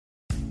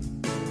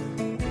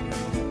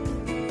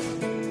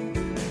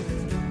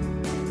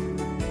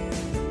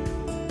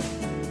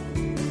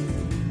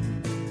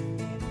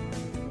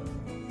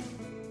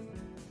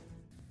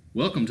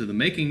Welcome to the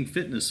Making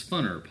Fitness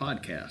Funner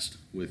podcast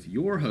with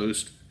your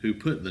host who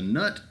put the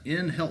nut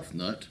in Health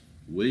Nut,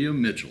 William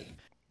Mitchell.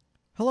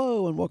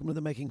 Hello and welcome to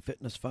the Making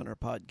Fitness Funner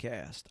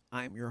podcast.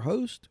 I'm your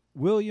host,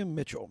 William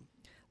Mitchell.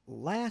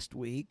 Last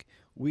week,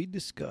 we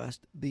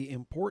discussed the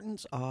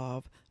importance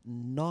of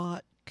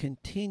not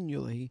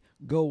continually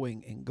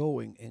going and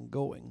going and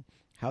going.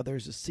 How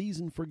there's a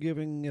season for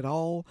giving it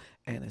all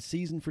and a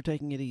season for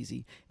taking it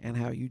easy, and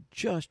how you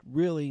just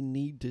really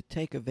need to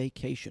take a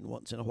vacation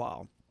once in a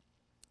while.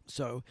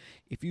 So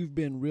if you've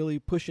been really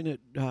pushing it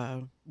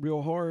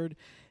real hard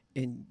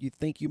and you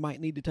think you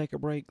might need to take a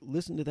break,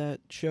 listen to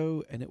that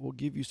show and it will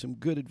give you some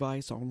good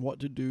advice on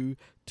what to do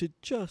to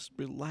just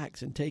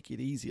relax and take it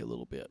easy a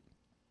little bit.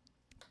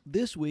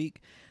 This week,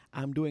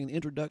 I'm doing an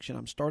introduction.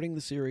 I'm starting the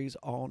series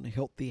on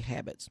healthy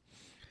habits.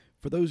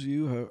 For those of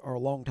you who are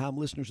longtime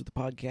listeners of the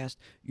podcast,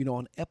 you know,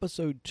 on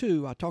episode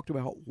 2, I talked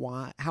about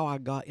how I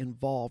got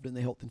involved in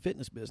the health and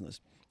fitness business.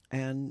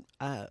 And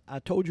I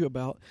told you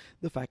about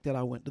the fact that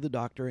I went to the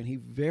doctor, and he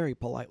very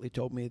politely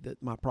told me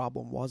that my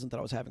problem wasn't that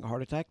I was having a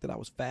heart attack, that I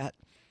was fat.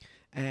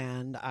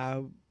 And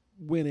I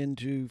went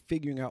into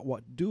figuring out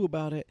what to do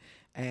about it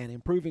and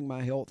improving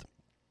my health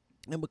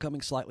and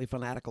becoming slightly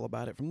fanatical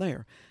about it from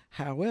there.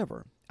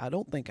 However, I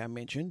don't think I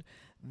mentioned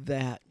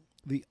that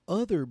the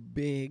other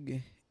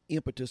big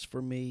impetus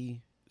for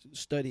me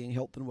studying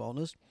health and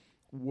wellness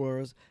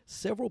was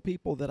several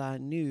people that I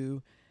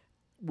knew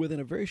within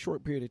a very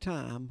short period of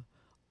time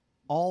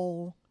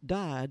all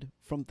died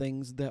from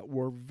things that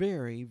were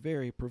very,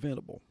 very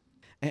preventable.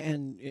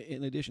 And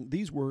in addition,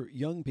 these were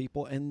young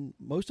people, and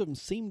most of them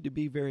seemed to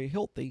be very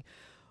healthy,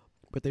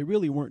 but they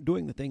really weren't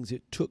doing the things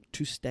it took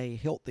to stay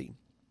healthy.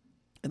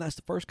 And that's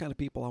the first kind of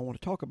people I want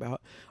to talk about,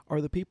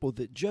 are the people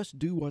that just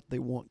do what they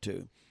want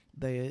to.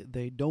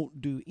 They don't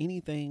do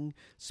anything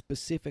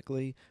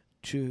specifically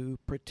to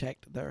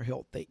protect their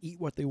health. They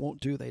eat what they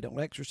want to. They don't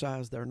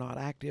exercise. They're not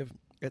active,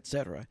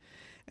 etc.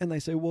 And they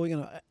say, well, you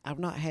know, I've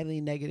not had any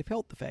negative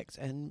health effects.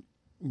 And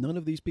none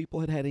of these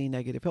people had any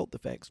negative health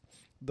effects.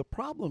 The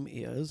problem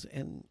is,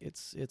 and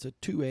it's a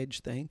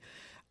two-edged thing,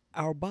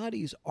 our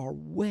bodies are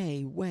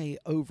way, way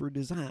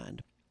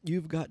over-designed.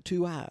 You've got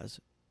two eyes.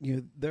 You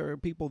know, there are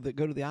people that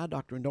go to the eye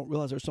doctor and don't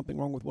realize there's something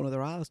wrong with one of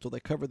their eyes till they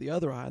cover the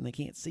other eye and they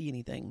can't see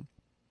anything.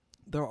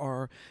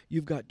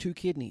 You've got two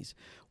kidneys.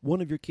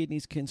 One of your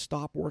kidneys can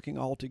stop working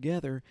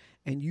altogether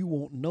and you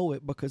won't know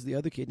it because the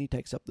other kidney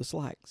takes up the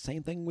slack.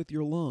 Same thing with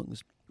your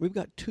lungs. We've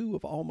got two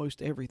of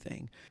almost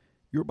everything.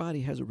 Your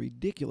body has a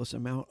ridiculous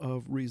amount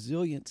of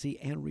resiliency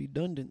and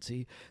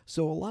redundancy,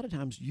 so a lot of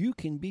times you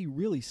can be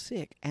really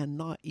sick and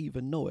not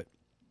even know it.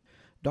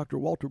 Dr.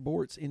 Walter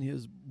Bortz, in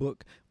his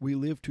book, We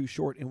Live Too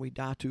Short and We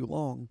Die Too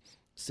Long,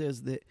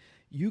 says that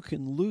you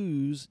can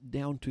lose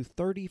down to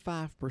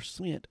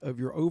 35% of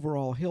your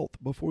overall health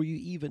before you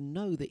even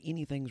know that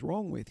anything's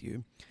wrong with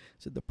you.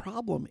 So the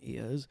problem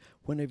is,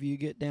 whenever you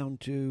get down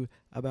to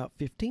about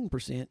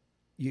 15%,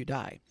 you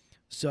die.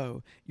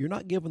 So you're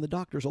not giving the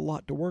doctors a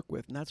lot to work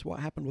with, and that's what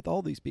happened with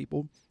all these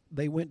people.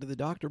 They went to the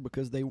doctor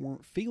because they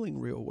weren't feeling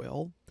real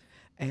well,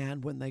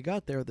 and when they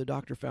got there, the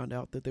doctor found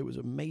out that there was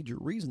a major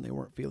reason they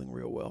weren't feeling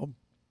real well,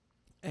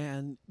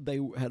 and they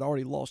had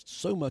already lost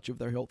so much of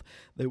their health,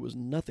 there was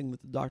nothing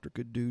that the doctor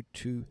could do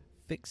to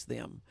fix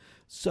them.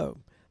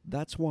 So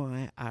that's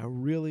why I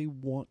really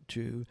want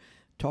to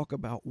talk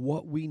about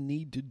what we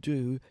need to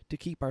do to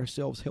keep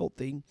ourselves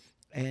healthy,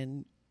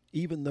 and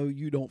even though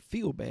you don't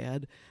feel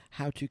bad,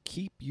 how to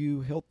keep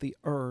you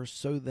healthier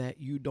so that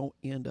you don't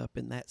end up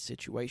in that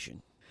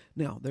situation.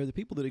 Now, there are the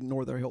people that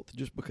ignore their health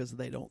just because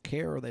they don't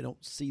care or they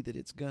don't see that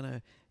it's going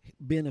to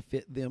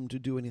benefit them to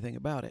do anything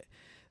about it.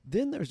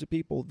 Then there's the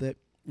people that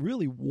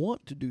really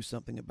want to do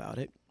something about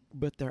it,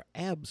 but they're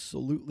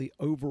absolutely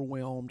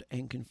overwhelmed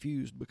and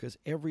confused because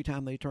every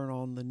time they turn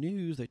on the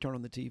news, they turn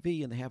on the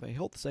TV, and they have a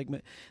health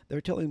segment,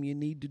 they're telling them you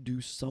need to do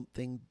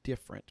something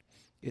different.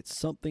 It's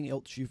something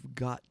else you've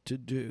got to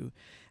do.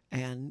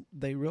 And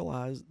they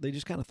realize, they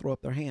just kind of throw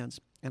up their hands.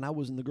 And I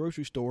was in the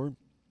grocery store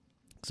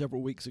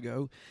several weeks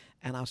ago,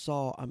 and I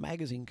saw a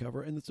magazine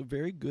cover, and it's a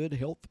very good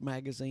health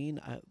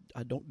magazine.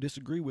 I don't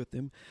disagree with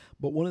them,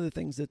 but one of the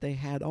things that they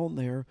had on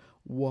there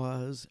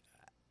was,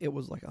 it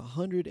was like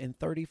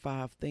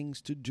 135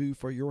 things to do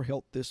for your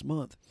health this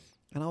month.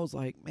 And I was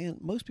like, man,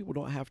 most people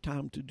don't have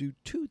time to do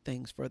 2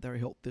 things for their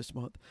health this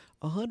month.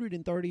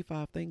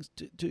 135 things,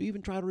 to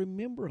even try to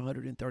remember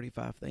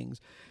 135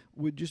 things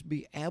would just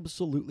be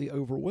absolutely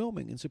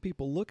overwhelming. And so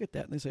people look at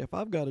that and they say, if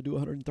I've got to do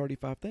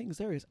 135 things,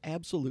 there is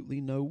absolutely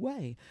no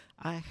way.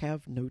 I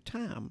have no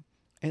time.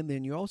 And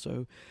then you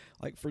also,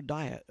 like for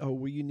diet, oh,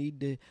 well, you need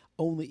to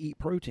only eat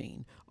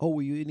protein. Oh,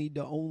 well, you need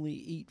to only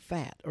eat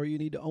fat. Or you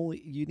need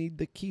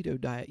the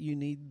keto diet. You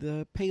need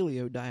the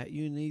paleo diet.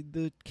 You need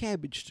the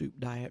cabbage soup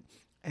diet.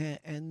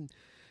 And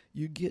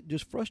you get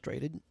just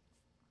frustrated.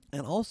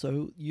 And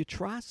also, you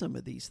try some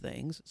of these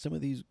things, some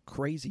of these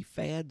crazy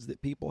fads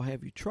that people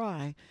have you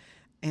try,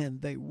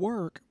 and they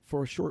work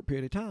for a short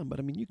period of time. But,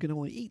 I mean, you can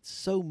only eat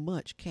so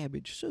much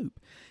cabbage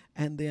soup.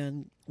 And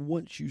then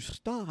once you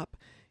stop,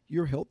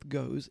 your health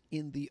goes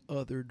in the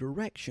other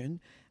direction.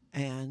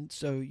 And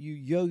so you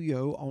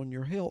yo-yo on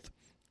your health.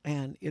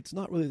 And it's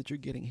not really that you're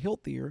getting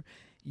healthier.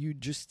 You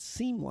just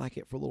seem like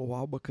it for a little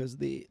while because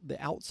the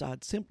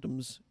outside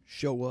symptoms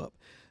show up.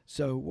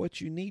 So what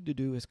you need to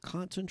do is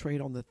concentrate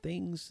on the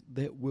things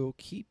that will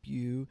keep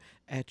you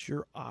at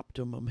your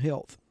optimum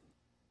health.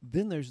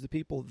 Then there's the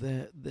people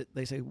that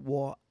they say,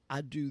 well,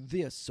 I do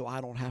this so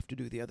I don't have to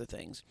do the other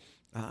things.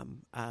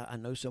 I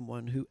know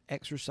someone who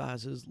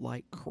exercises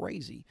like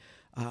crazy,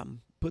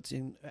 puts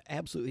in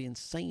absolutely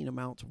insane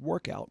amounts of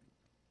workout.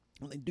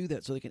 And they do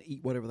that so they can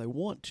eat whatever they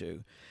want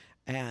to,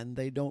 and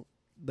they don't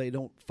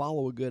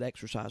follow a good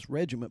exercise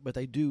regimen, but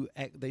they do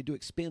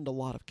expend a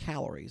lot of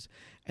calories,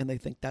 and they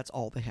think that's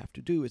all they have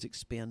to do is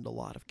expend a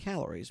lot of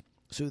calories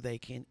so they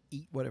can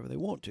eat whatever they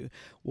want to.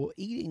 Well,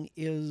 eating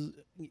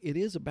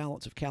is a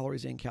balance of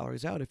calories in,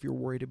 calories out if you're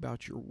worried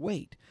about your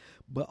weight,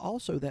 but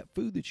also that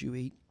food that you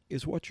eat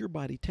is what your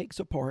body takes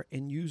apart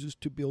and uses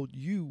to build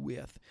you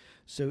with.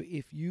 So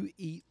if you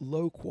eat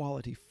low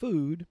quality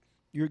food,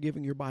 you're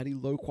giving your body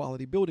low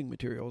quality building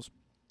materials.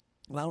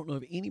 And I don't know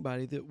of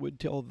anybody that would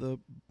tell the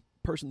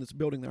person that's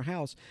building their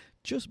house,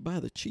 just buy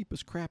the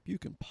cheapest crap you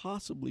can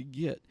possibly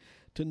get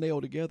to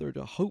nail together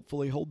to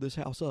hopefully hold this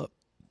house up.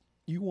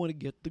 You want to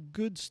get the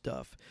good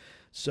stuff.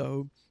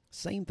 So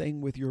same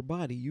thing with your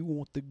body. You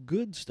want the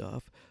good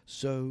stuff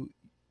so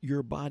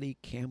your body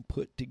can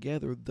put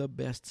together the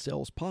best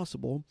cells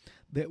possible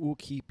that will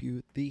keep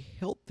you the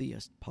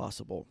healthiest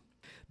possible.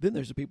 Then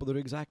there's the people that are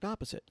exact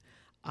opposite.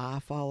 I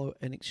follow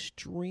an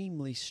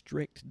extremely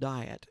strict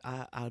diet.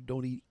 I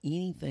don't eat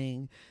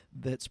anything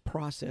that's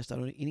processed. I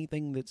don't eat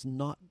anything that's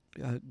not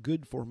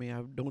good for me.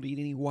 I don't eat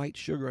any white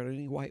sugar. I don't eat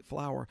any white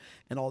flour.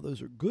 And all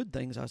those are good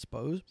things, I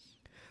suppose.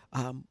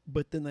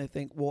 But then they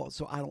think, well,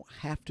 so I don't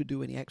have to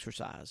do any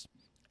exercise.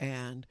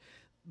 And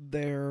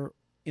they're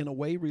in a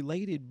way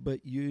related,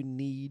 but you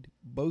need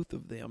both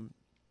of them.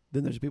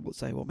 Then there's people that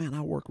say, well, man,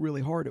 I work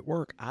really hard at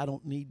work. I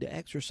don't need to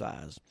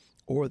exercise.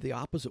 Or the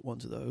opposite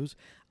ones of those.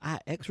 I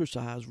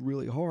exercise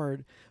really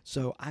hard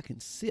so I can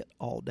sit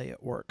all day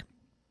at work.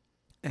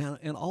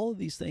 And all of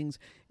these things,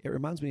 it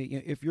reminds me,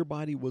 if your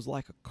body was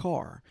like a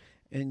car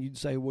and you'd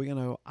say,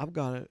 well, I've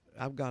got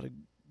a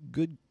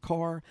good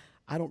car.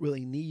 I don't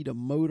really need a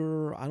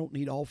motor. I don't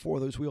need all four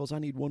of those wheels. I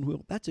need one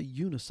wheel. That's a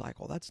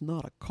unicycle. That's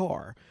not a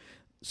car.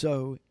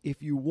 So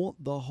if you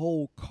want the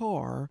whole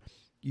car,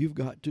 you've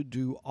got to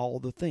do all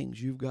the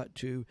things. You've got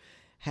to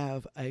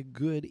have a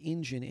good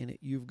engine in it.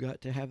 You've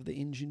got to have the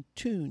engine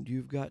tuned.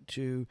 You've got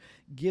to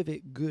give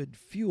it good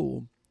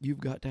fuel. You've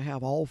got to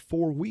have all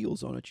four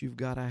wheels on it. You've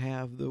got to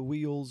have the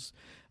wheels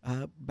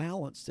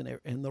balanced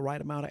and the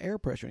right amount of air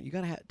pressure. You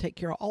got to take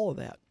care of all of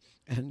that.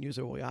 And you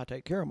say, well, I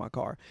take care of my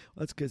car.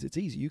 Well, that's because it's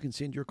easy. You can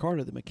send your car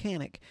to the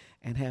mechanic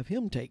and have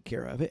him take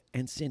care of it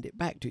and send it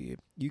back to you.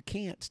 You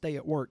can't stay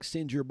at work,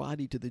 send your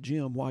body to the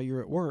gym while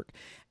you're at work,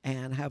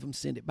 and have them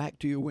send it back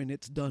to you when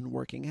it's done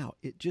working out.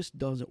 It just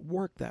doesn't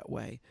work that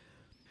way.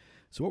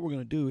 So what we're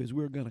going to do is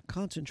we're going to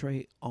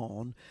concentrate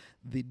on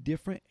the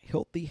different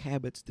healthy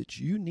habits that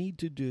you need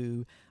to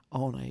do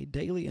on a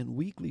daily and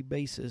weekly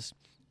basis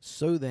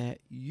so that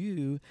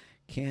you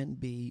can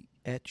be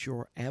at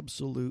your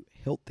absolute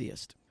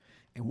healthiest.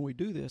 And when we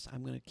do this,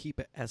 I'm going to keep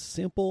it as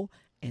simple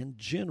and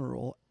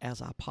general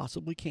as I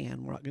possibly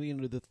can. We're not going to get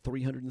into the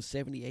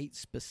 378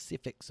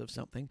 specifics of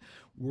something.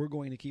 We're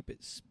going to keep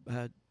it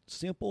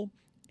simple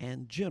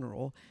and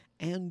general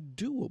and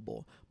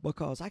doable,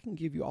 because I can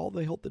give you all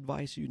the health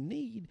advice you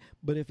need,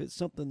 but if it's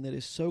something that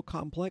is so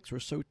complex or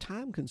so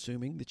time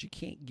consuming that you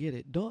can't get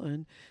it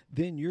done,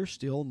 then you're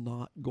still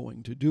not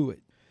going to do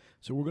it.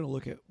 So we're going to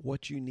look at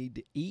what you need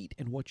to eat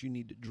and what you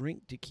need to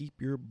drink to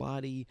keep your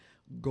body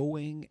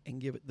going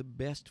and give it the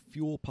best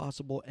fuel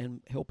possible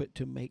and help it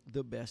to make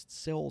the best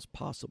cells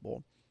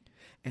possible.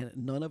 And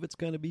none of it's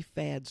going to be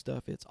fad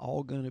stuff. It's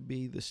all going to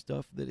be the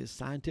stuff that is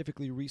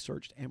scientifically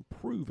researched and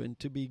proven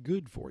to be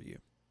good for you.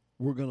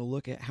 We're going to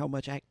look at how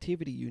much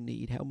activity you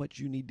need, how much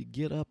you need to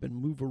get up and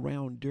move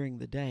around during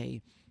the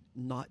day,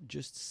 not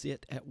just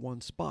sit at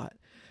one spot.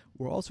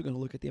 We're also going to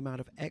look at the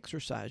amount of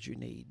exercise you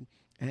need.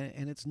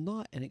 And it's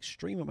not an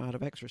extreme amount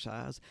of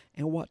exercise,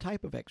 and what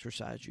type of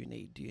exercise you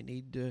need. Do you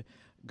need to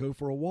go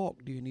for a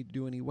walk? Do you need to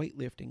do any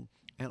weightlifting?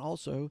 And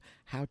also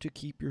how to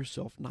keep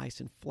yourself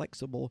nice and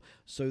flexible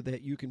so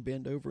that you can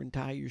bend over and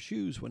tie your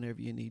shoes whenever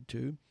you need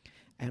to.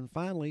 And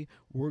finally,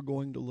 we're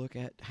going to look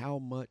at how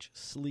much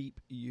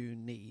sleep you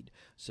need.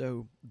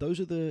 So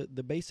those are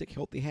the basic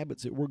healthy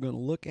habits that we're going to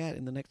look at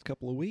in the next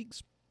couple of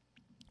weeks,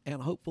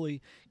 and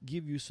hopefully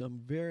give you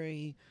some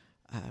very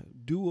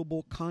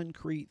doable,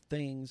 concrete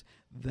things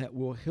that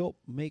will help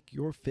make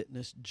your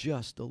fitness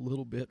just a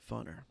little bit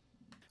funner.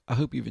 I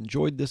hope you've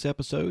enjoyed this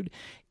episode.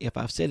 If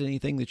I've said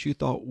anything that you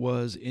thought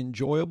was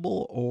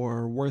enjoyable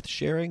or worth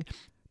sharing,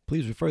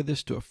 please refer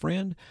this to a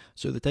friend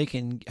so that they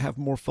can have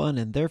more fun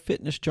in their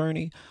fitness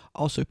journey.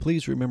 Also,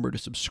 please remember to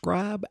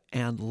subscribe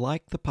and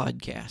like the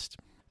podcast.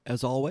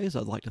 As always,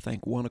 I'd like to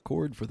thank One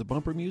Accord for the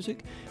bumper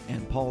music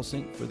and Paul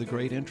Sink for the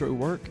great intro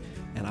work,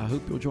 and I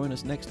hope you'll join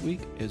us next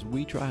week as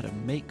we try to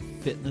make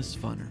fitness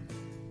funner.